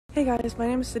Hey guys, my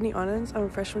name is Sydney Onens. I'm a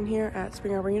freshman here at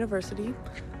Spring Arbor University.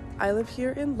 I live here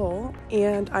in Lowell,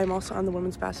 and I'm also on the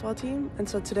women's basketball team. And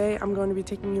so today I'm going to be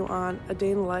taking you on a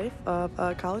day in the life of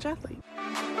a college athlete.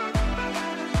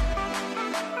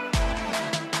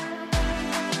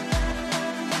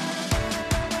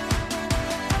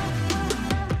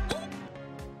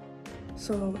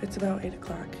 So it's about 8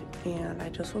 o'clock and I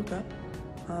just woke up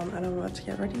and I'm about to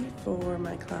get ready for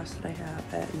my class that I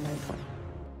have at 9:20.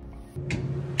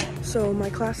 So my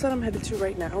class that I'm headed to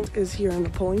right now is here in the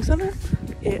polling center.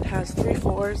 It has 3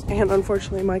 floors and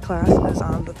unfortunately my class is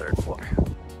on the 3rd floor.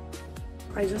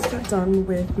 I just got done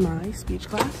with my speech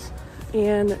class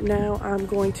and now I'm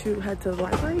going to head to the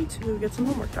library to get some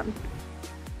homework done.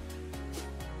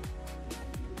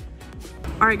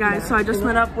 Alright guys, so I just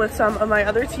met up with some of my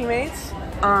other teammates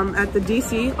at the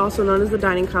DC, also known as the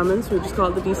Dining Commons, we just call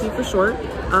it the DC for short,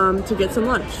 to get some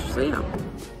lunch. So yeah.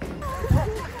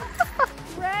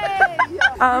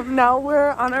 Now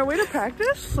we're on our way to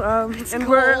practice, and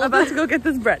we're about to go get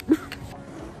this bread.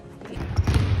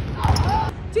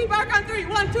 Team back on 3,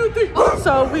 1, 2, 3.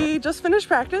 So we just finished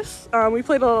practice. We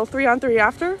played a little 3-on-3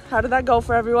 after. How did that go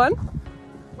for everyone?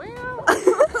 Well,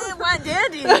 it went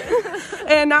dandy.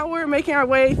 And now we're making our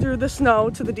way through the snow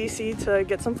to the DC to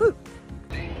get some food.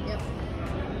 Yep.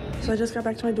 So I just got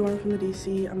back to my dorm from the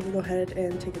DC. I'm gonna go ahead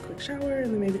and take a quick shower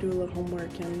and then maybe do a little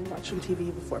homework and watch some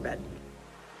TV before bed.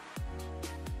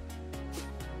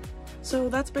 So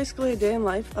that's basically a day in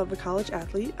life of a college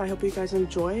athlete. I hope you guys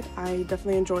enjoyed. I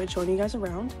definitely enjoyed showing you guys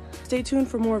around. Stay tuned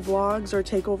for more vlogs or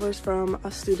takeovers from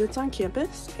us students on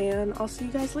campus, and I'll see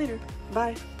you guys later.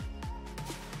 Bye.